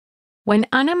When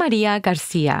Ana Maria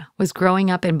Garcia was growing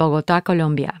up in Bogotá,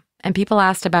 Colombia, and people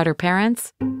asked about her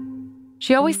parents,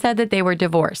 she always said that they were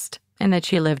divorced and that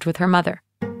she lived with her mother.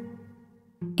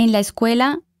 En la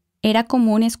escuela era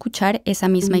común escuchar esa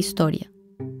misma historia.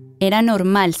 Era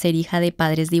normal ser hija de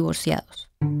padres divorciados.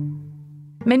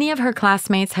 Many of her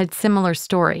classmates had similar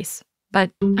stories,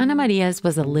 but Ana Maria's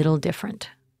was a little different.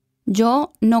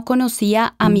 Yo no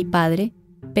conocía a mi padre,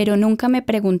 pero nunca me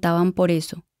preguntaban por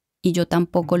eso, y yo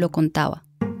tampoco lo contaba.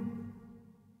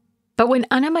 But when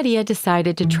Ana Maria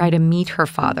decided to try to meet her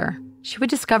father, she would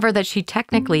discover that she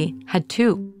technically had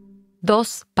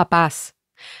dos papás,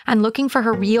 and looking for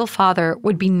her real father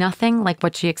would be nothing like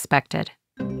what she expected.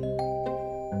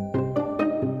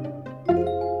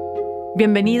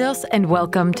 Bienvenidos and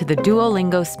welcome to the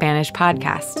Duolingo Spanish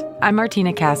podcast. I'm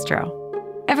Martina Castro.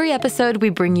 Every episode, we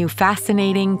bring you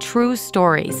fascinating, true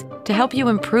stories to help you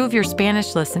improve your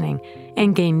Spanish listening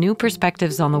and gain new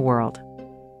perspectives on the world.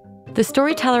 The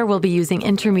storyteller will be using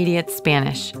intermediate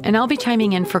Spanish, and I'll be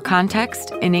chiming in for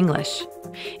context in English.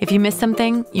 If you miss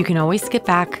something, you can always skip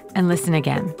back and listen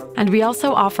again. And we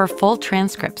also offer full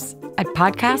transcripts at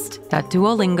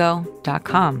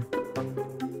podcast.duolingo.com.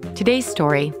 Today's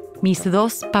story, Mis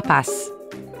dos papás,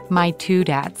 My two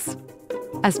dads,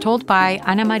 as told by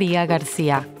Ana Maria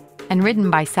Garcia and written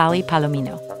by Sally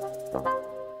Palomino.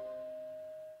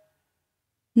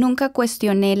 Nunca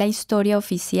cuestioné la historia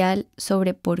oficial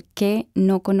sobre por qué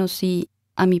no conocí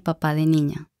a mi papá de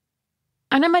niña.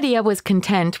 Ana Maria was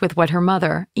content with what her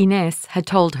mother, Inés, had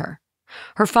told her.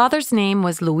 Her father's name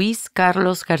was Luis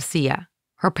Carlos Garcia.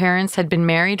 Her parents had been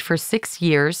married for 6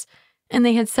 years, and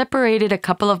they had separated a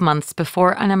couple of months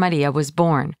before Ana Maria was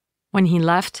born, when he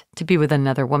left to be with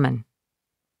another woman.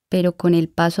 Pero con el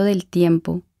paso del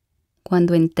tiempo,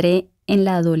 cuando entré en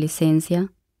la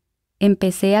adolescencia,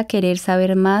 empecé a querer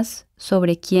saber más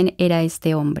sobre quién era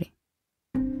este hombre.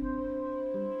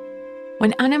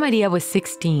 When Ana Maria was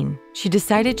 16, she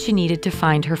decided she needed to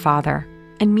find her father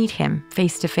and meet him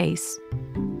face to face.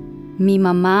 Mi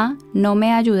mamá no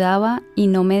me ayudaba y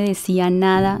no me decía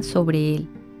nada sobre él.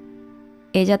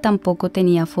 Ella tampoco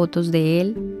tenía fotos de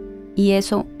él y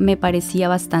eso me parecía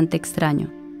bastante extraño.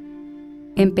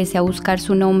 Empecé a buscar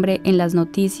su nombre en las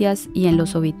noticias y en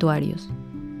los obituarios.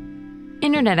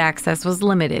 Internet access was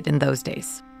limited in those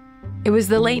days. It was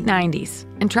the late 90s,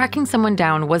 and tracking someone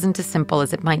down wasn't as simple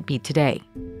as it might be today.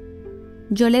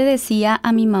 Yo le decía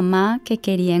a mi mamá que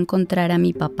quería encontrar a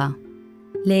mi papá.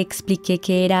 Le expliqué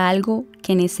que era algo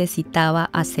que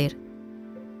necesitaba hacer,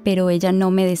 pero ella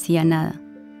no me decía nada.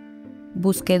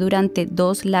 Busqué durante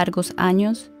 2 largos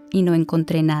años y no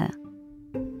encontré nada.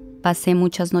 Pasé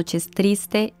muchas noches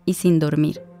triste y sin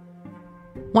dormir.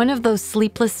 One of those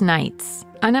sleepless nights,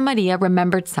 Ana Maria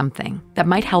remembered something that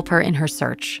might help her in her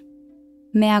search.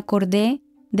 Me acordé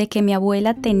de que mi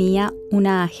abuela tenía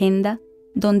una agenda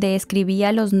donde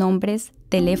escribía los nombres,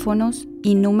 teléfonos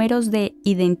y números de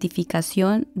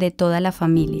identificación de toda la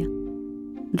familia.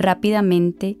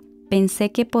 Rápidamente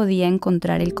pensé que podía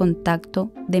encontrar el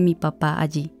contacto de mi papá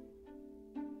allí.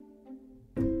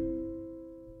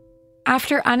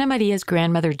 After Ana Maria's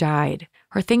grandmother died,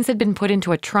 her things had been put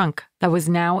into a trunk that was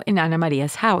now in Ana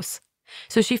Maria's house,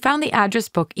 so she found the address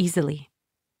book easily.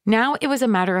 Now it was a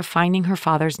matter of finding her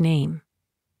father's name.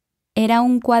 Era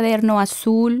un cuaderno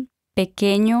azul,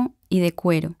 pequeño y de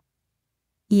cuero.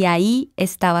 Y ahí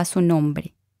estaba su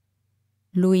nombre,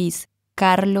 Luis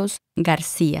Carlos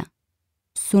García,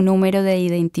 su número de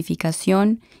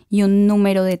identificación y un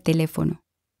número de teléfono.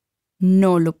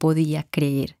 No lo podía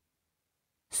creer.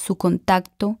 Su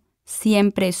contacto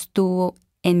siempre estuvo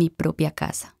en mi propia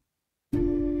casa.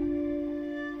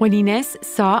 When Inés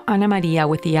saw Ana Maria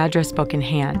with the address book in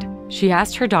hand, she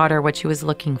asked her daughter what she was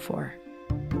looking for.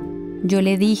 Yo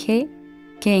le dije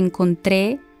que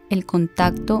encontré el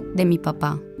contacto de mi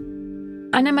papá.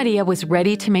 Ana Maria was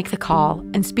ready to make the call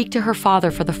and speak to her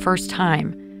father for the first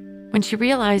time when she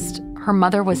realized her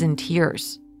mother was in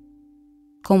tears.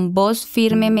 Con voz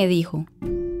firme me dijo,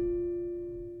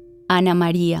 Ana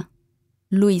María,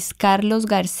 Luis Carlos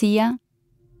García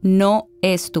no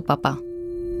es tu papá.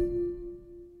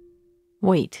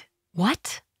 Wait,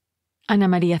 what? Ana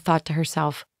Maria thought to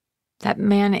herself, that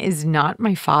man is not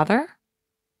my father?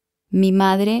 Mi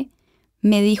madre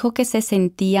me dijo que se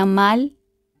sentía mal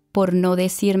por no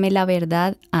decirme la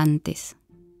verdad antes.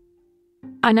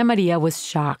 Ana Maria was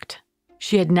shocked.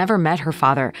 She had never met her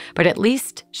father, but at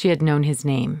least she had known his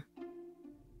name.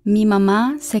 Mi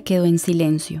mamá se quedó en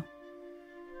silencio.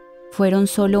 Fueron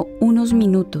solo unos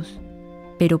minutos,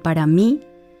 pero para mí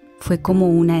fue como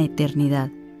una eternidad.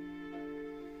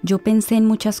 Yo pensé en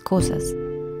muchas cosas,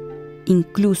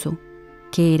 incluso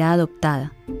que era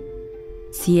adoptada.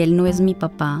 Si él no es mi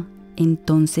papá,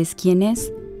 ¿entonces quién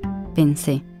es?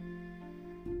 Pensé.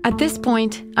 At this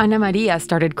point, Ana Maria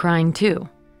started crying too.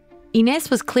 Inés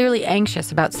was clearly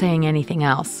anxious about saying anything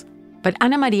else, but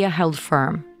Ana Maria held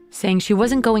firm, saying she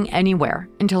wasn't going anywhere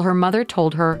until her mother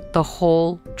told her the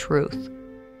whole truth.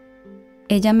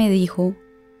 Ella me dijo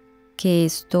que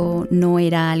esto no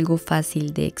era algo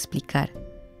fácil de explicar.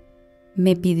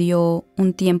 Me pidió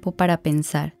un tiempo para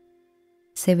pensar.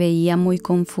 Se veía muy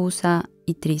confusa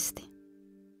y triste.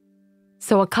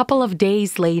 So a couple of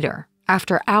days later,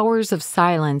 after hours of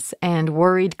silence and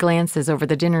worried glances over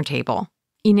the dinner table,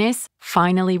 Inés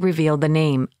finally revealed the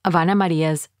name of Ana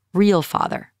Maria's real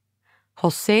father,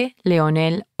 José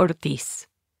Leonel Ortiz.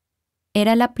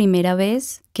 Era la primera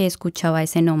vez que escuchaba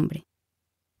ese nombre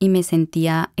y me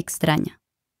sentía extraña.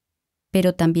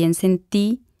 Pero también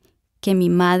sentí que mi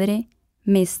madre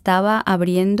me estaba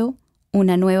abriendo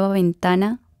una nueva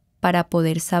ventana para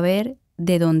poder saber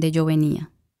de dónde yo venía.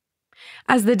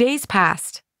 As the days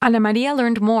passed, Ana Maria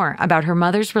learned more about her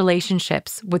mother's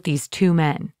relationships with these two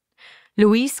men,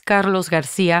 Luis Carlos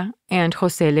Garcia and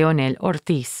José Leonel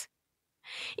Ortiz.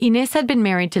 Inés had been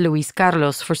married to Luis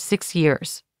Carlos for 6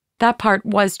 years. That part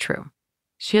was true.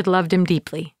 She had loved him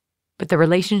deeply, but the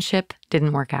relationship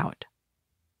didn't work out.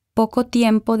 Poco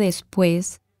tiempo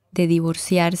después de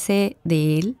divorciarse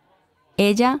de él,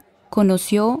 ella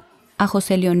conoció a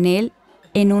José Leonel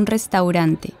en un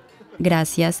restaurante,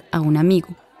 gracias a un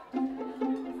amigo.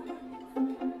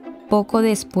 Poco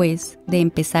después de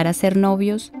empezar a ser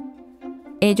novios,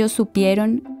 ellos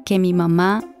supieron que mi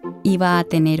mamá iba a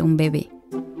tener un bebé.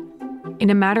 In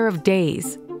a matter of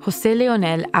days, José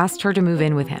Leonel asked her to move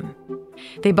in with him.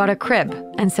 They bought a crib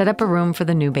and set up a room for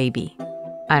the new baby,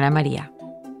 Ana Maria.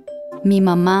 Mi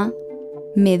mamá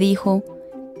me dijo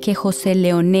que José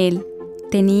Leonel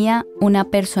tenía una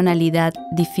personalidad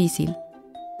difícil,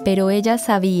 pero ella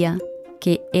sabía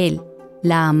que él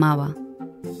la amaba.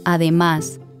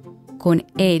 Además, con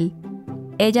él,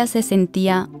 ella se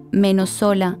sentía menos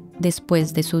sola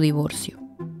después de su divorcio.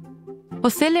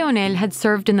 José Leonel had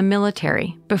served in the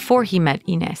military before he met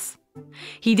Inés.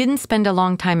 He didn't spend a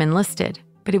long time enlisted,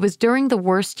 but it was during the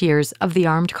worst years of the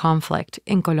armed conflict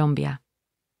in Colombia.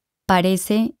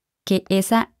 Parece que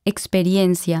esa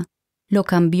experiencia lo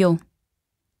cambió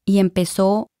y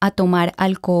empezó a tomar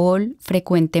alcohol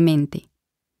frecuentemente.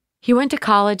 He went to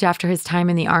college after his time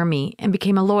in the army and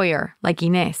became a lawyer, like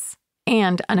Inés,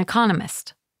 and an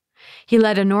economist. He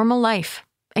led a normal life,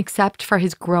 except for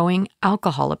his growing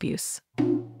alcohol abuse.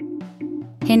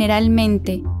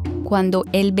 Generalmente, cuando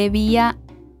él bebía,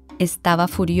 estaba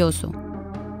furioso,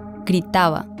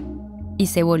 gritaba y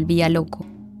se volvía loco.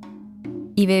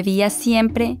 Y bebía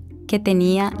siempre que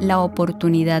tenía la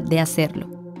oportunidad de hacerlo.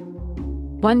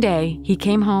 One day, he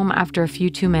came home after a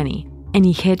few too many, and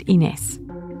he hit Inés.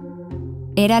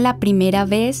 Era la primera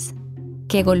vez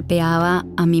que golpeaba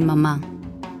a mi mamá.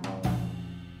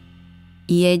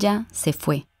 Y ella se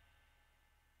fue.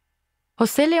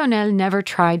 José Leonel never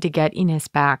tried to get Inés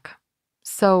back.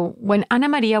 So, when Ana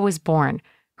Maria was born,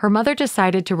 her mother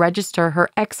decided to register her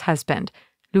ex-husband,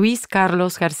 Luis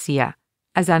Carlos Garcia,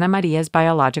 as Ana Maria's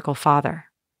biological father.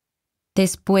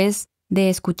 Después de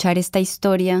escuchar esta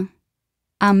historia,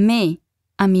 amé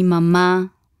a mi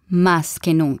mamá más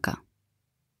que nunca.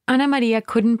 Ana Maria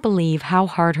couldn't believe how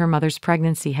hard her mother's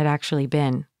pregnancy had actually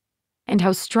been, and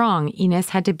how strong Inés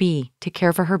had to be to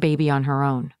care for her baby on her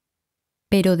own.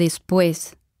 Pero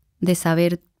después de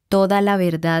saber toda la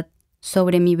verdad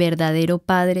sobre mi verdadero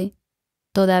padre,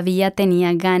 todavía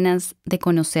tenía ganas de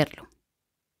conocerlo.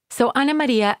 So Ana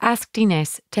Maria asked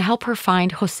Inés to help her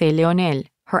find José Leonel,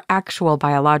 her actual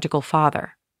biological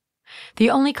father. The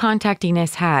only contact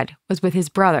Inés had was with his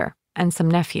brother and some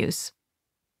nephews.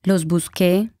 Los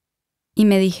busqué y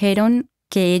me dijeron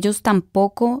que ellos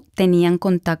tampoco tenían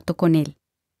contacto con él.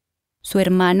 Su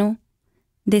hermano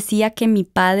decía que mi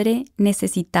padre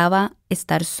necesitaba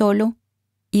estar solo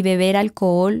y beber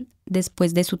alcohol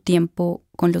después de su tiempo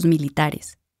con los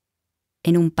militares.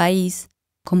 En un país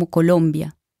como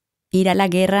Colombia, ir a la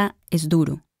guerra es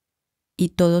duro y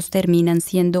todos terminan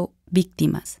siendo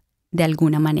víctimas de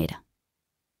alguna manera.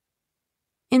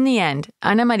 In the end,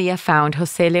 Ana Maria found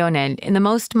José Leonel in the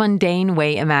most mundane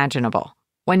way imaginable,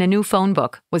 when a new phone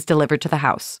book was delivered to the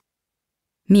house.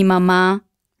 Mi mamá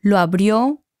lo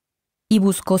abrió y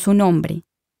buscó su nombre.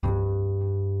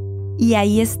 Y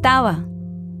ahí estaba.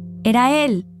 Era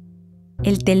él.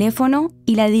 El teléfono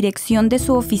y la dirección de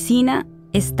su oficina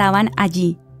estaban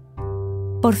allí.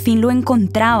 Por fin lo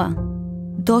encontraba,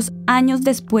 2 años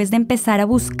después de empezar a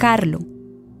buscarlo.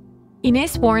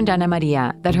 Inés warned Ana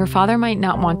Maria that her father might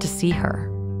not want to see her.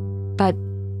 But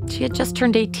she had just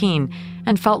turned 18,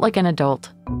 and felt like an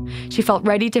adult. She felt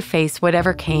ready to face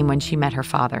whatever came when she met her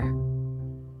father.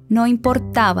 No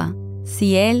importaba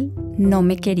si él no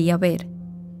me quería ver.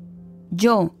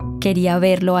 Yo quería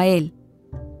verlo a él.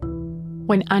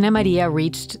 When Ana Maria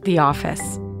reached the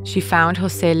office, she found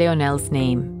José Leonel's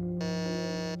name.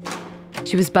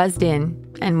 She was buzzed in,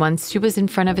 and once she was in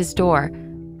front of his door,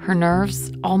 her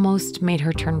nerves almost made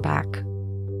her turn back.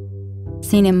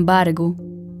 Sin embargo,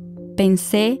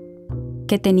 pensé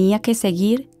que tenía que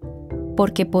seguir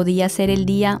porque podía ser el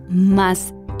día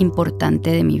más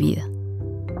importante de mi vida.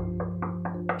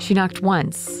 She knocked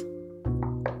once,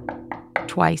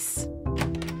 twice,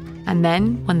 and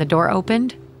then, when the door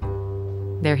opened,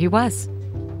 there he was.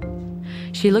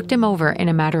 She looked him over in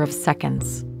a matter of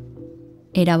seconds.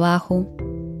 Era bajo,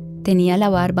 tenía la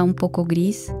barba un poco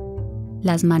gris,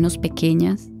 las manos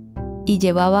pequeñas y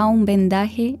llevaba un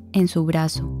vendaje en su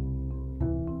brazo.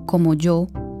 Como yo,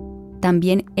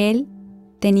 también él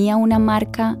tenía una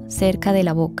marca cerca de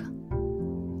la boca,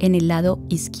 en el lado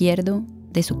izquierdo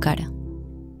de su cara.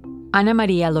 Ana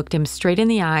Maria looked him straight in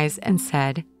the eyes and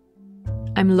said,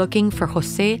 "I'm looking for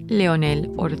José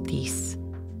Leonel Ortiz."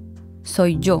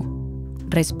 Soy yo,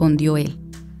 respondió él.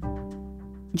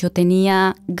 Yo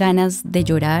tenía ganas de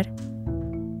llorar,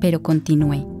 pero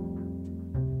continué.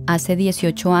 Hace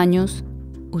 18 años,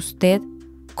 usted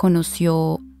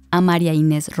conoció a María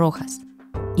Inés Rojas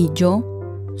y yo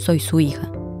soy su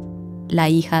hija, la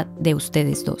hija de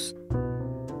ustedes dos.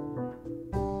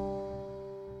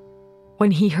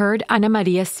 When he heard Ana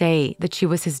Maria say that she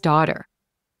was his daughter,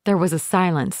 there was a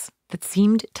silence that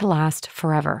seemed to last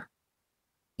forever.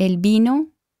 Él vino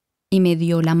y me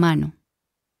dio la mano.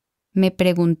 Me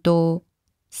preguntó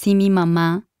si mi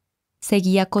mamá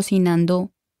seguía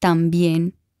cocinando tan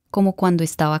bien como cuando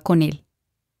estaba con él.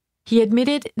 He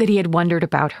admitted that he had wondered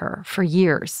about her for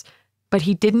years, but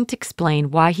he didn't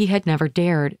explain why he had never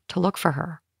dared to look for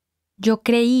her. Yo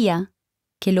creía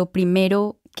que lo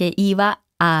primero que iba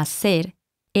a hacer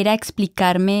era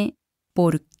explicarme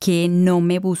por qué no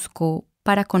me buscó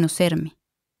para conocerme.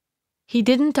 He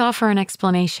didn't offer an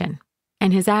explanation,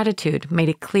 and his attitude made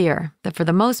it clear that for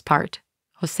the most part,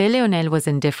 José Leonel was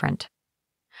indifferent.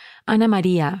 Ana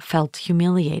Maria felt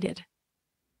humiliated.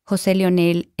 José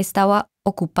Leonel estaba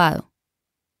ocupado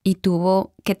y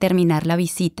tuvo que terminar la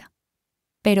visita,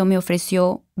 pero me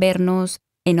ofreció vernos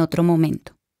en otro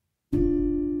momento.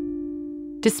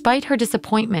 Despite her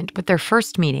disappointment with their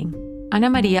first meeting, Ana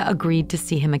Maria agreed to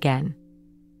see him again.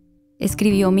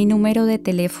 Escribió mi número de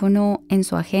teléfono en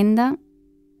su agenda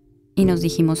y nos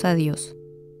dijimos adiós.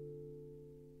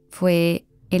 Fue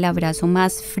el abrazo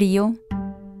más frío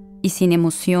y sin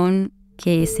emoción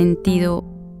que he sentido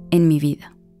en mi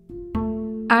vida.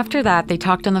 After that, they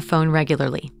talked on the phone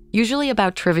regularly, usually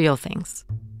about trivial things.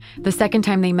 The second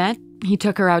time they met, he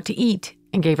took her out to eat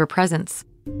and gave her presents,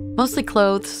 mostly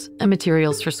clothes and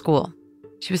materials for school.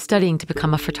 She was studying to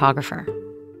become a photographer.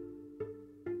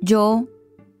 Yo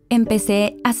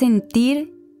empecé a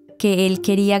sentir que él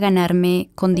quería ganarme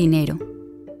con dinero,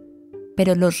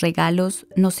 pero los regalos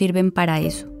no sirven para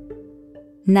eso.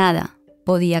 Nada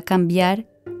podía cambiar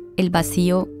el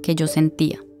vacío que yo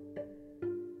sentía.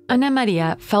 Ana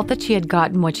Maria felt that she had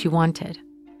gotten what she wanted.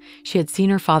 She had seen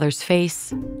her father's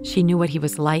face, she knew what he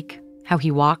was like, how he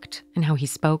walked, and how he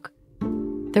spoke.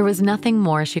 There was nothing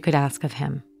more she could ask of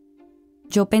him.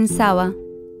 Yo pensaba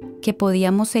que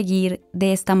podíamos seguir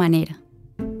de esta manera.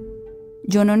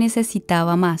 Yo no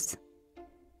necesitaba más,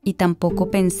 y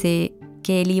tampoco pensé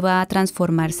que él iba a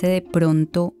transformarse de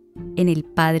pronto en el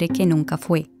padre que nunca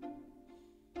fue.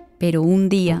 Pero un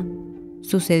día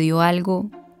sucedió algo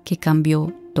que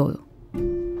cambió todo.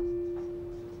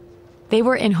 They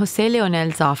were in José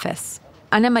Leonel's office.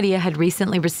 Ana Maria had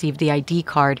recently received the ID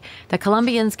card that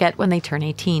Colombians get when they turn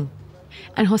 18.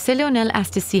 And José Leonel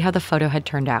asked to see how the photo had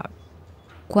turned out.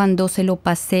 Cuando se lo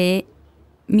pasé,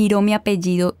 miró mi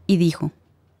apellido y dijo,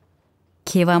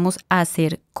 ¿qué vamos a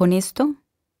hacer con esto?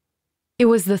 It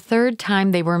was the third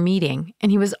time they were meeting,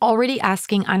 and he was already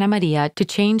asking Ana Maria to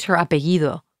change her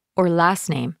apellido, or last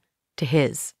name, to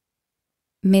his.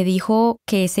 Me dijo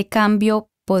que ese cambio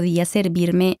podía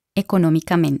servirme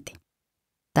económicamente.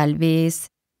 Tal vez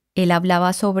él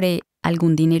hablaba sobre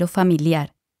algún dinero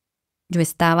familiar. Yo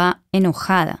estaba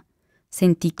enojada.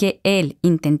 Sentí que él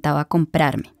intentaba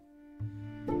comprarme.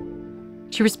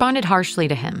 She responded harshly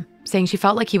to him, saying she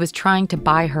felt like he was trying to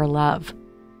buy her love.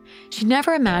 She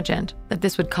never imagined that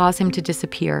this would cause him to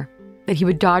disappear, that he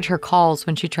would dodge her calls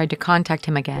when she tried to contact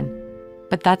him again.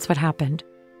 But that's what happened.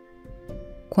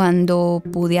 Cuando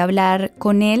pude hablar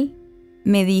con él,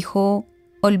 me dijo,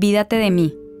 olvídate de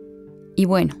mí. Y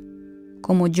bueno,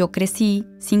 como yo crecí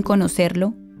sin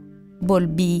conocerlo,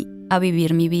 volví a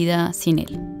vivir mi vida sin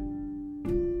él.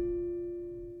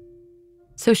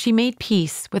 So she made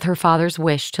peace with her father's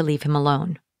wish to leave him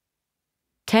alone.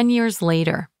 10 years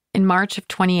later, in March of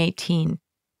 2018,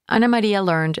 Ana Maria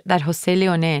learned that José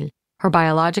Leonel, her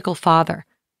biological father,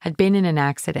 had been in an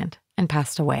accident and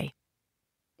passed away.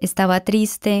 Estaba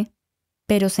triste,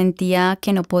 pero sentía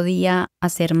que no podía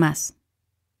hacer más.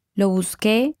 Lo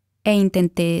busqué e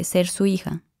intenté ser su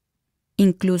hija,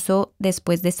 incluso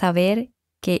después de saber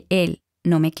que él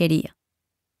no me quería.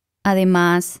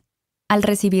 Además, al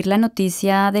recibir la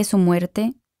noticia de su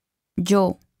muerte,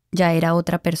 yo ya era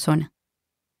otra persona.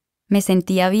 Me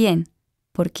sentía bien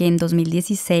porque en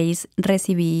 2016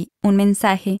 recibí un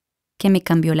mensaje que me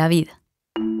cambió la vida.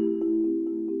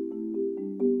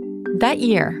 That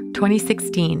year,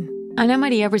 2016, Ana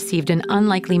Maria received an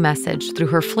unlikely message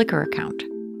through her Flickr account.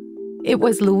 It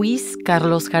was Luis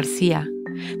Carlos Garcia,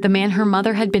 the man her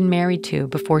mother had been married to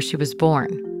before she was born.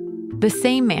 The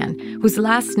same man whose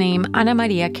last name Ana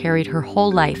Maria carried her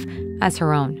whole life as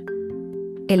her own.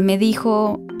 Él me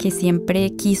dijo que siempre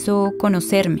quiso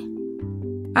conocerme.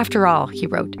 After all, he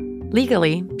wrote,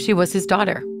 legally, she was his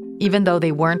daughter, even though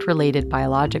they weren't related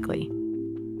biologically.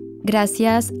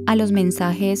 Gracias a los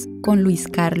mensajes con Luis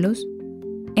Carlos,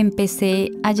 empecé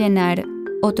a llenar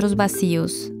otros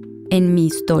vacíos en mi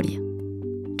historia.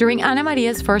 During Ana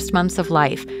Maria's first months of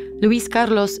life, Luis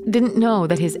Carlos didn't know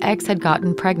that his ex had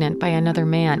gotten pregnant by another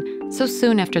man so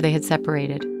soon after they had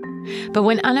separated. But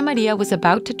when Ana Maria was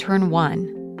about to turn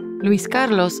 1, Luis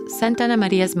Carlos sent Ana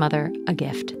Maria's mother a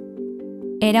gift.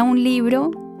 Era un libro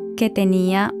que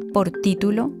tenía por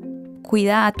título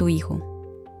Cuida a tu hijo,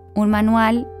 un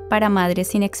manual para madres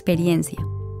sin experiencia.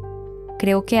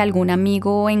 Creo que algún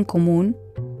amigo en común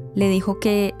le dijo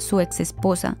que su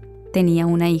exesposa tenía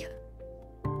una hija.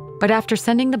 But after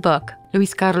sending the book,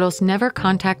 Luis Carlos never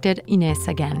contacted Inés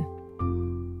again.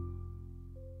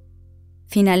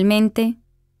 Finalmente,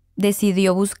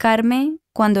 decidió buscarme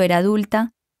cuando era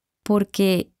adulta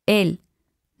porque él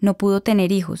no pudo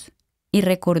tener hijos y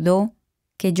recordó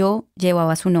que yo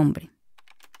llevaba su nombre.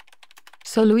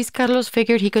 So Luis Carlos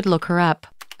figured he could look her up,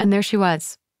 and there she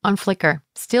was, on Flickr,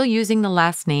 still using the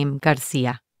last name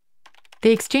Garcia.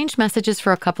 They exchanged messages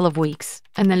for a couple of weeks,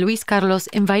 and then Luis Carlos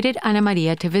invited Ana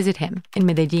Maria to visit him in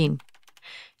Medellín.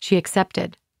 She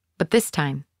accepted, but this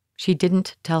time, she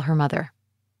didn't tell her mother.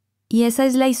 Y esa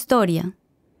es la historia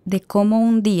de cómo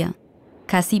un día,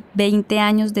 casi 20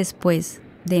 años después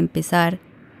de empezar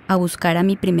a buscar a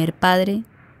mi primer padre,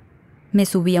 me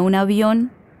subí a un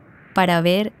avión para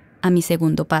ver a mi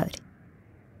segundo padre.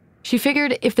 She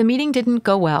figured if the meeting didn't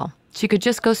go well, she could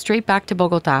just go straight back to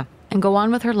Bogotá and go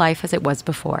on with her life as it was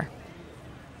before.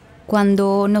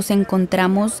 Cuando nos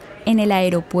encontramos en el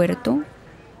aeropuerto,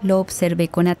 lo observé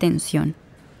con atención.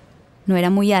 No era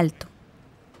muy alto.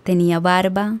 Tenía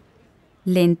barba,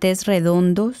 lentes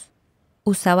redondos,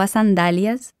 usaba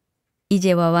sandalias y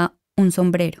llevaba un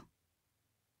sombrero.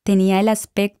 Tenía el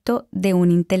aspecto de un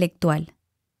intelectual.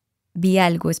 Vi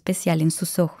algo especial en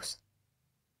sus ojos.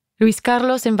 Luis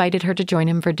Carlos invited her to join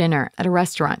him for dinner at a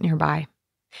restaurant nearby.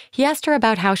 He asked her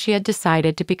about how she had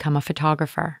decided to become a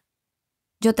photographer.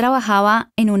 Yo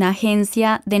trabajaba en una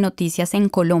agencia de noticias en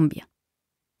Colombia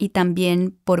y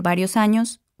también por varios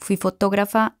años fui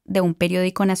fotógrafa de un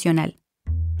periódico nacional.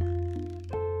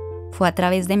 Fue a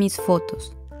través de mis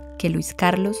fotos que Luis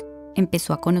Carlos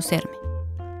empezó a conocerme.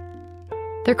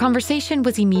 Their conversation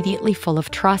was immediately full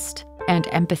of trust and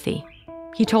empathy.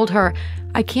 He told her,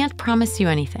 I can't promise you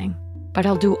anything, but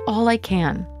I'll do all I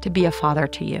can to be a father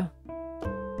to you.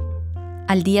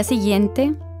 Al día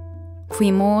siguiente,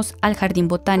 fuimos al jardín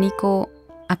botánico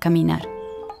a caminar.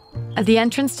 At the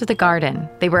entrance to the garden,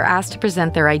 they were asked to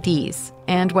present their IDs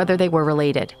and whether they were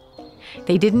related.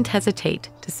 They didn't hesitate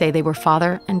to say they were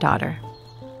father and daughter.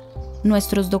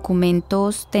 Nuestros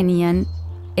documentos tenían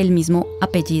el mismo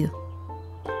apellido,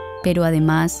 pero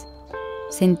además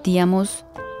sentíamos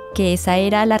que esa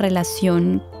era la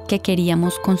relación que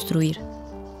queríamos construir.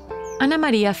 Ana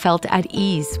Maria felt at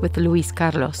ease with Luis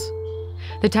Carlos.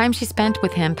 The time she spent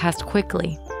with him passed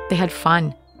quickly. They had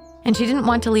fun, and she didn't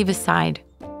want to leave his side.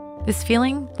 This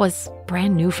feeling was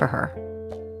brand new for her.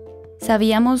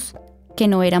 Sabíamos que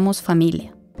no éramos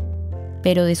familia,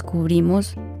 pero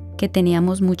descubrimos que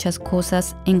teníamos muchas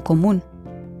cosas en común.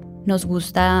 Nos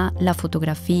gusta la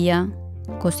fotografía,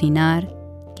 cocinar,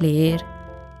 leer,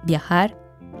 viajar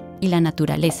y la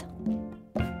naturaleza.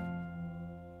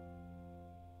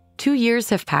 2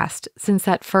 years have passed since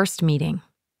that first meeting.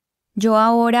 Yo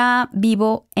ahora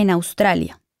vivo en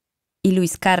Australia y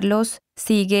Luis Carlos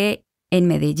sigue en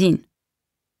Medellín,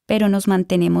 pero nos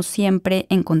mantenemos siempre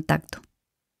en contacto.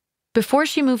 Before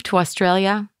she moved to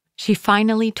Australia, she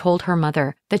finally told her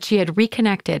mother that she had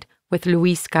reconnected with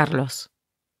Luis Carlos.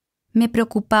 Me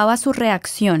preocupaba su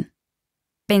reacción.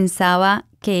 Pensaba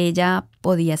que ella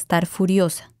podía estar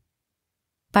furiosa.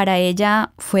 Para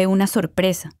ella fue una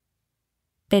sorpresa,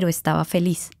 pero estaba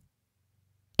feliz.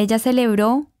 Ella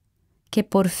celebró que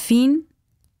por fin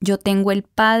yo tengo el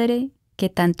padre que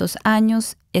tantos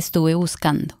años estuve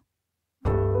buscando.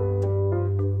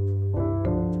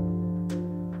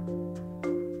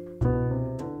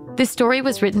 This story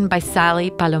was written by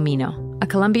Sally Palomino, a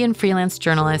Colombian freelance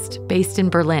journalist based in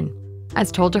Berlin,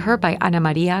 as told to her by Ana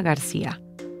Maria Garcia.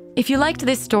 If you liked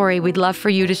this story, we'd love for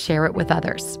you to share it with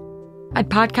others. At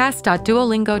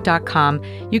podcast.duolingo.com,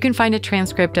 you can find a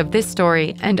transcript of this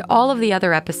story and all of the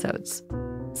other episodes.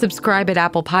 Subscribe at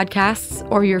Apple Podcasts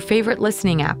or your favorite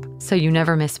listening app so you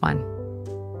never miss one.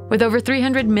 With over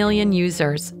 300 million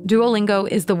users, Duolingo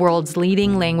is the world's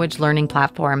leading language learning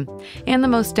platform and the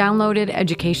most downloaded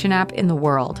education app in the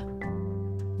world.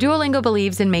 Duolingo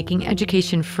believes in making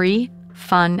education free,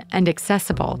 fun, and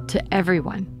accessible to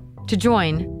everyone. To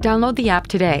join, download the app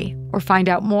today or find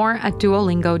out more at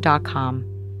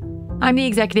duolingo.com. I'm the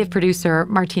executive producer,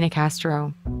 Martina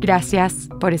Castro. Gracias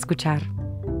por escuchar.